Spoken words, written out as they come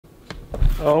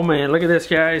Oh man, look at this,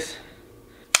 guys.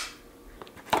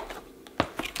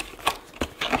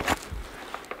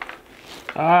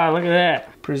 Ah, look at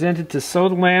that. Presented to Sow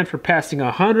the Land for passing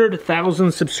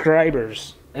 100,000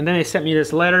 subscribers. And then they sent me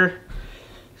this letter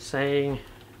saying,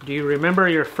 do you remember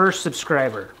your first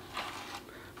subscriber?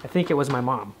 I think it was my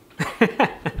mom.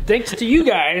 Thanks to you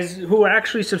guys who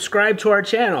actually subscribe to our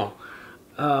channel.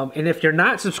 And if you're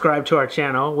not subscribed to our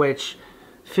channel, which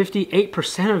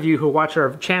 58% of you who watch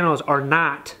our channels are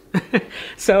not.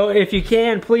 So if you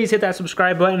can, please hit that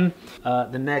subscribe button.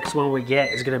 The next one we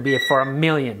get is gonna be for 1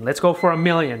 million. Let's go for 1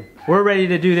 million. We're ready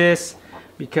to do this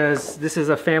because this is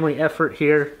a family effort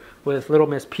here with little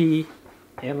Miss P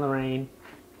and Lorraine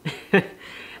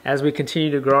as we continue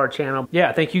to grow our channel.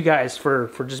 Yeah, thank you guys for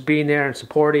just being there and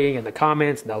supporting, and the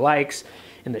comments and the likes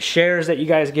and the shares that you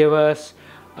guys give us.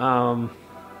 Yeah,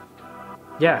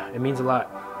 it means a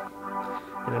lot.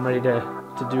 And I'm ready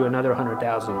to do another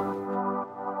 100,000.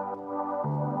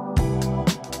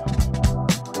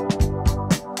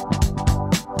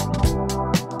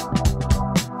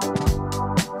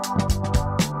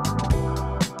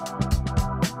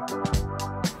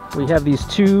 We have these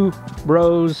 2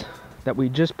 rows that we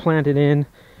just planted in,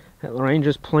 that Lorraine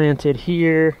just planted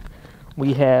here.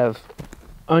 We have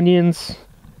onions.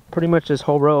 Pretty much this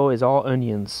whole row is all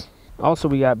onions. Also,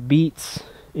 we got beets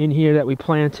in here that we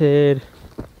planted.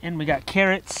 And we got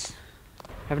carrots.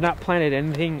 Have not planted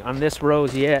anything on this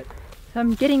rows yet.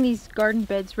 I'm getting these garden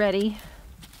beds ready.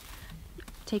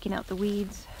 Taking out the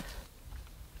weeds.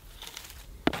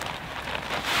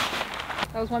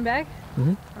 That was 1 bag?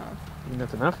 Mm-hmm. Oh. And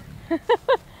that's enough?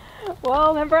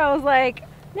 Well, remember I was like,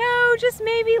 no, just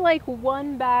maybe like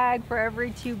 1 bag for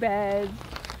every 2 beds.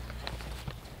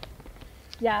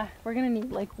 Yeah, we're gonna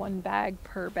need like 1 bag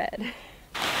per bed.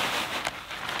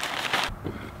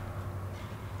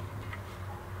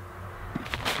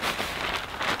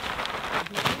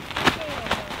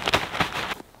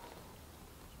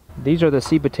 These are the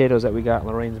seed potatoes that we got on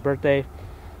Lorraine's birthday.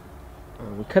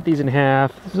 We cut these in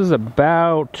half. This is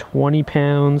about 20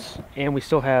 pounds. And we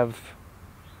still have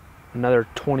another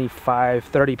 25,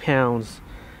 30 pounds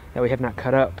that we have not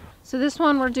cut up. So this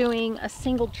one we're doing a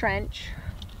single trench.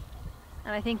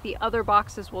 And I think the other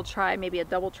boxes we'll try maybe a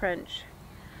double trench.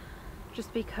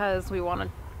 Just because we want to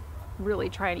really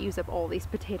try and use up all these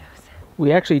potatoes.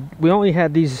 We only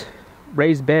had these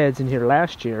raised beds in here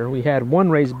last year. We had 1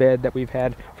 raised bed that we've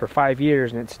had for 5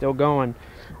 years and it's still going.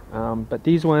 But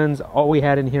these ones, all we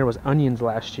had in here was onions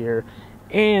last year,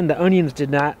 and the onions did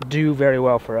not do very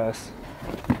well for us.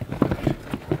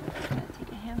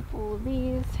 Take a handful of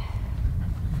these,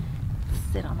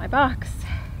 sit on my box,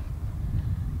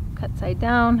 cut side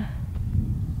down.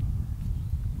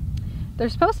 They're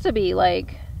supposed to be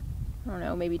like, I don't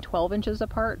know, maybe 12 inches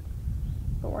apart,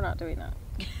 but we're not doing that.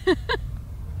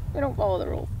 We don't follow the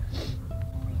rules.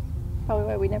 Probably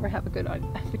why we never have a good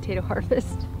potato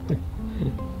harvest.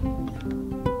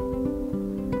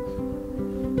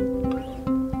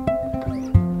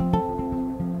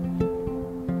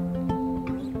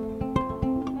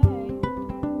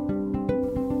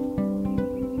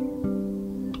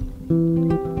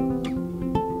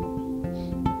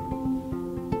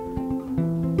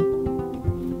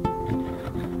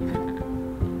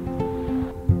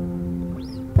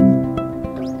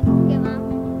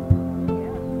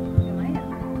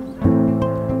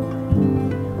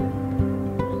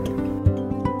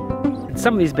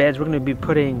 Some of these beds we're going to be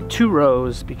putting 2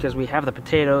 rows because we have the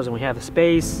potatoes and we have the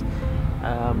space,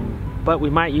 but we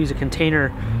might use a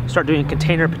container, start doing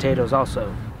container potatoes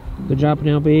also. Good job,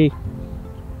 Penelope.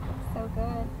 So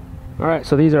good. Alright,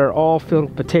 so these are all filled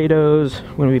with potatoes.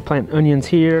 We're going to be planting onions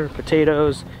here,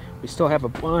 potatoes. We still have a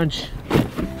bunch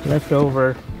left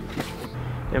over.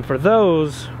 And for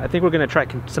those, I think we're going to try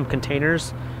some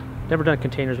containers. Never done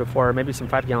containers before, maybe some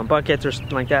 5-gallon buckets or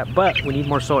something like that, but we need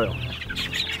more soil.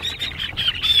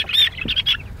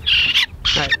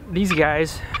 Alright, these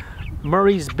guys,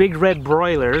 Murray's Big Red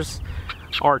Broilers,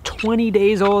 are 20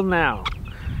 days old now.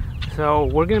 So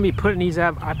we're going to be putting these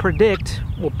out. I predict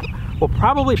we'll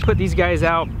probably put these guys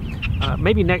out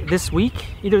maybe this week,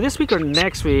 either this week or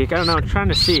next week. I don't know, I'm trying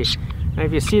to see. And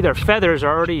if you see, their feathers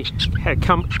already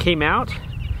came out,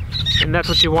 and that's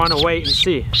what you want to wait and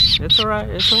see. It's alright,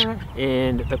 it's alright.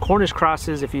 And the Cornish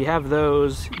crosses, if you have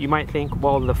those, you might think,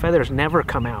 well, the feathers never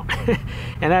come out.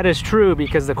 And that is true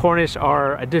because the Cornish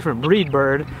are a different breed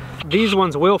bird. These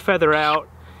ones will feather out,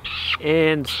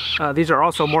 and these are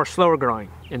also more slower growing.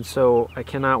 And so I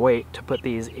cannot wait to put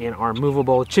these in our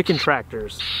movable chicken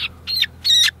tractors.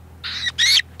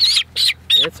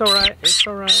 It's alright, it's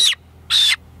alright.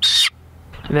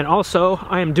 And then also,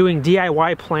 I am doing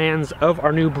DIY plans of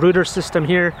our new brooder system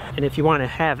here. And if you want to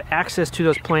have access to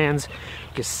those plans,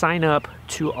 you can sign up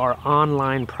to our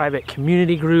online private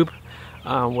community group,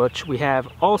 which we have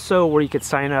also where you could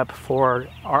sign up for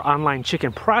our online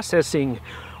chicken processing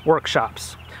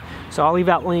workshops. So I'll leave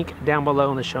that link down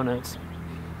below in the show notes.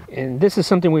 And this is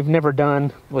something we've never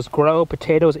done, was grow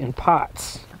potatoes in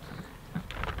pots.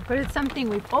 But it's something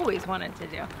we've always wanted to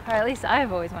do, or at least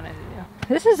I've always wanted to do.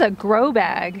 This is a grow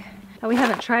bag that we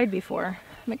haven't tried before.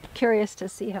 I'm curious to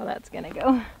see how that's gonna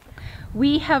go.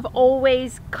 We have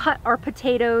always cut our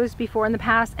potatoes before in the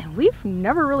past, and we've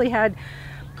never really had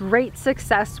great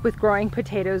success with growing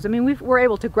potatoes. I mean, we're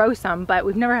able to grow some, but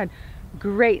we've never had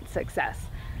great success.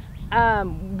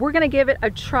 We're gonna give it a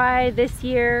try this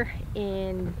year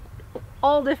in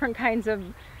all different kinds of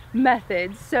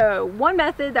methods. So one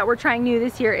method that we're trying new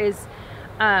this year is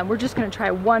we're just going to try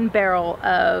 1 barrel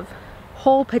of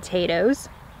whole potatoes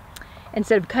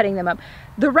instead of cutting them up.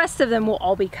 The rest of them will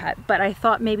all be cut, but I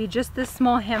thought maybe just this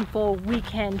small handful we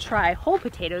can try whole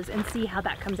potatoes and see how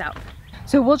that comes out.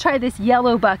 So we'll try this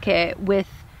yellow bucket with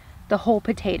the whole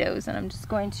potatoes, and I'm just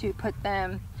going to put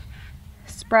them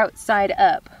sprout side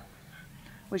up,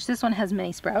 which this one has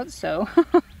many sprouts, so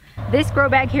this grow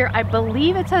bag here, I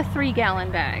believe it's a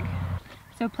 3-gallon bag.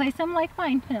 So place them like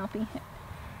mine, Penelope.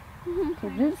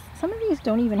 Okay, some of these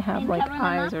don't even have like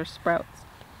eyes or sprouts.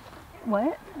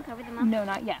 What? Cover them up? No,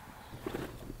 not yet.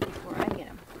 Before I get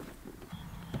them.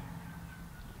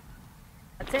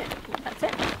 That's it. That's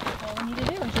it. All we need to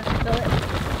do is just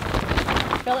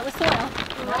fill it with soil.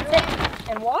 And that's it.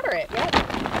 And water it. Yep.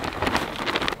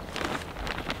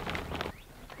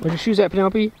 Where's your shoes at,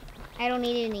 Penelope? I don't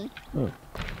need any. Oh.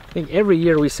 I think every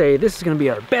year we say this is going to be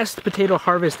our best potato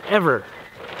harvest ever.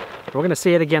 We're going to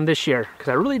say it again this year because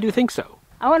I really do think so.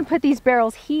 I want to put these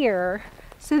barrels here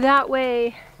so that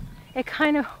way it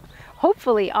kind of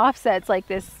hopefully offsets like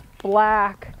this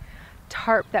black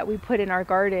tarp that we put in our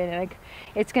garden, and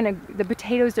it's gonna, the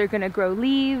potatoes are gonna grow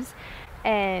leaves,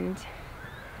 and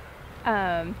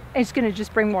it's gonna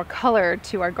just bring more color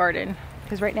to our garden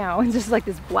because right now it's just like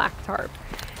this black tarp.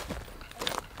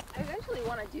 I eventually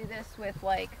want to do this with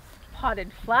like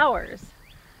potted flowers.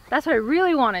 That's what I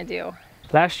really want to do.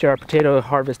 Last year our potato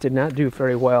harvest did not do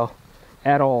very well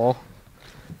at all,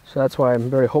 so that's why I'm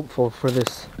very hopeful for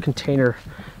this container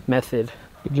method.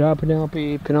 Good job,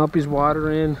 Penelope. Penelope's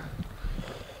watering.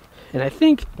 And I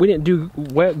think we didn't do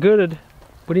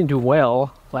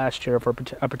well last year for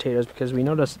our potatoes because we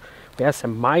noticed we had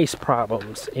some mice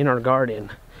problems in our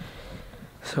garden.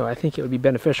 So I think it would be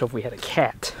beneficial if we had a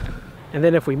cat. And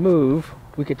then if we move,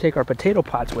 we could take our potato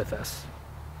pots with us.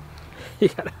 You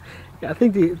gotta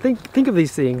think of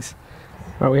these things.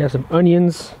 All right, we have some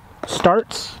onions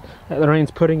starts that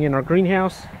Lorraine's putting in our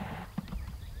greenhouse.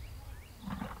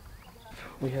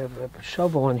 We have a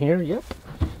shovel in here, yep.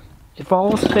 If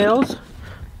all else fails,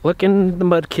 look in the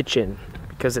mud kitchen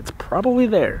because it's probably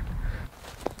there.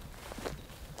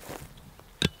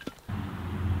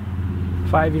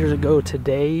 5 years ago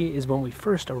today is when we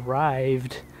first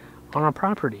arrived on our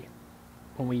property.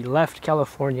 When we left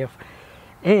California.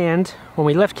 And when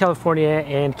we left California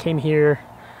and came here,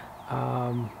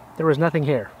 there was nothing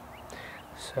here.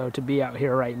 So to be out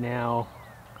here right now,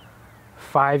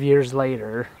 5 years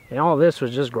later, and all this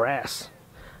was just grass,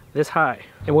 this high.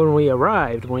 And when we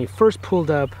arrived, when we first pulled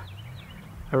up,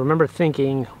 I remember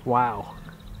thinking, wow,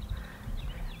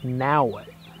 now what?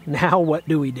 Now what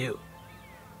do we do?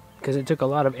 Because it took a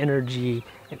lot of energy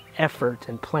and effort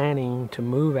and planning to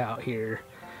move out here,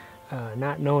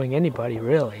 not knowing anybody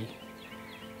really,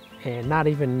 and not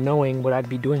even knowing what I'd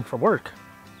be doing for work.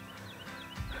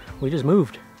 We just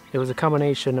moved. It was a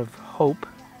combination of hope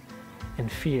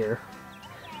and fear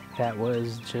that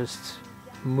was just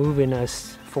moving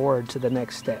us forward to the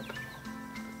next step.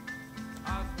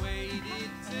 I've waited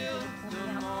till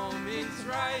the moment's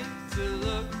right to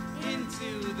look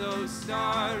into those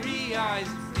starry eyes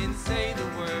and say the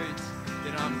words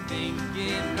that I'm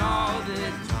thinking all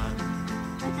the time.